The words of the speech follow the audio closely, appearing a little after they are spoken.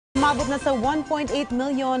Umabot na sa 1.8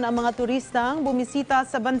 milyon ang mga turistang bumisita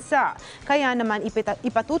sa bansa. Kaya naman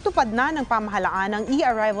ipatutupad na ng pamahalaan ang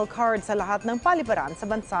e-arrival card sa lahat ng paliparan sa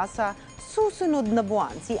bansa sa susunod na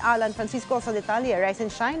buwan. Si Alan Francisco sa detalye. Rise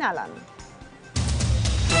and shine, Alan.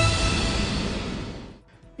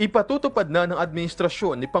 Ipatutupad na ng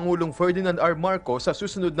administrasyon ni Pangulong Ferdinand R. Marcos sa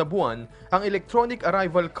susunod na buwan ang Electronic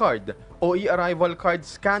Arrival Card o e-arrival card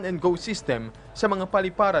scan and go system sa mga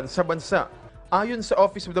paliparan sa bansa. Ayon sa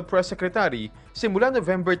Office of the Press Secretary, simula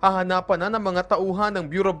November, hahanapan na ng mga tauhan ng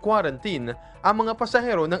Bureau of Quarantine ang mga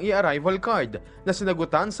pasahero ng e-arrival card na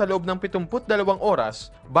sinagutan sa loob ng 72 oras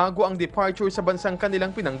bago ang departure sa bansang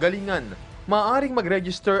kanilang pinanggalingan. Maaaring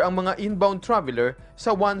mag-register ang mga inbound traveler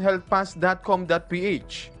sa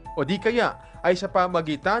onehealthpass.com.ph o di kaya ay sa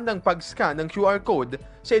pamagitan ng pag-scan ng QR code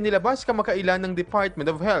sa inilabas kamakailan ng Department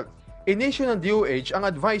of Health. Inisyu ng DOH ang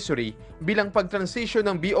advisory bilang pag-transition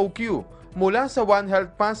ng BOQ mula sa One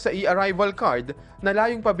Health Pass sa e-arrival card na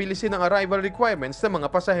layong pabilisin ang arrival requirements ng mga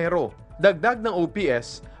pasahero. Dagdag ng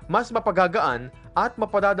OPS, mas mapagagaan at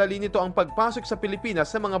mapadadali nito ang pagpasok sa Pilipinas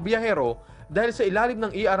sa mga biyahero dahil sa ilalim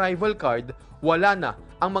ng e-arrival card, wala na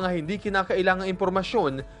ang mga hindi kinakailangang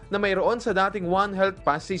impormasyon na mayroon sa dating One Health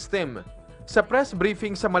Pass system. Sa press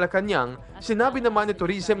briefing sa Malacanang, sinabi naman ni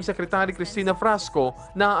Tourism Secretary Cristina Frasco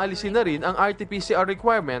na aalisin na rin ang RT-PCR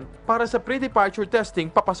requirement para sa pre-departure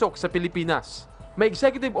testing papasok sa Pilipinas. May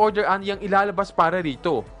executive order aniyang ilalabas para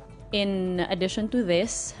rito. In addition to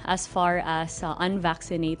this, as far as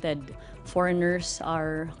unvaccinated foreigners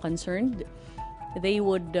are concerned, they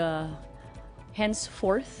would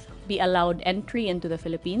henceforth be allowed entry into the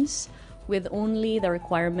Philippines with only the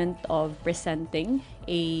requirement of presenting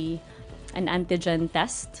an antigen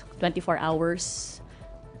test 24 hours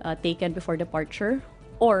taken before departure,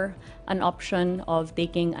 or an option of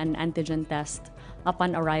taking an antigen test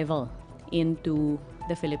upon arrival into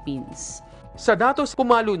the Philippines. Sa datos,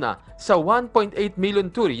 pumalo na sa 1.8 million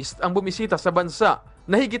tourist ang bumisita sa bansa.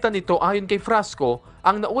 Nahigitan nito ayon kay Frasco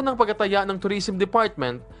ang naunang pagtataya ng Tourism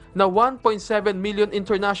Department na 1.7 million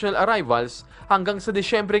international arrivals hanggang sa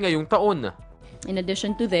Disyembre ngayong taon. In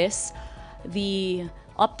addition to this, the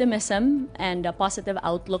optimism and a positive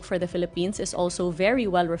outlook for the Philippines is also very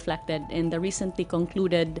well reflected in the recently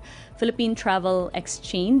concluded Philippine Travel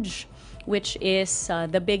Exchange, which is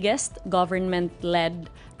the biggest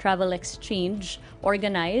government-led travel exchange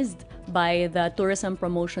organized by the Tourism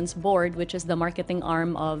Promotions Board, which is the marketing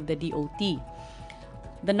arm of the DOT.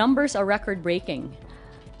 The numbers are record-breaking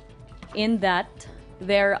in that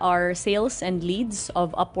there are sales and leads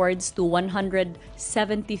of upwards to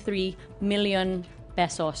 173 million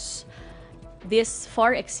pesos. This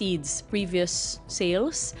far exceeds previous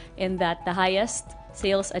sales in that the highest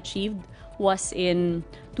sales achieved was in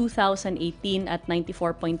 2018 at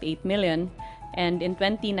 94.8 million, and in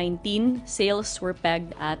 2019 sales were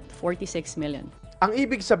pegged at 46 million. Ang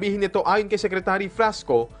ibig sabihin nito ayon kay Secretary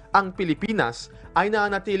Frasco, ang Pilipinas ay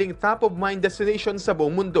nanatiling top-of-mind destination sa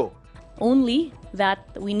buong mundo. Only that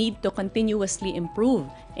we need to continuously improve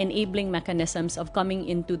enabling mechanisms of coming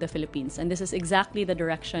into the Philippines. And this is exactly the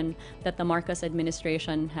direction that the Marcos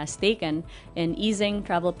administration has taken in easing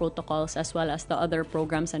travel protocols as well as the other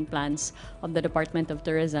programs and plans of the Department of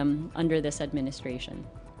Tourism under this administration.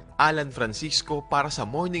 Alan Francisco para sa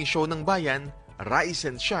Morning Show ng Bayan, Rise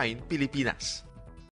and Shine, Pilipinas.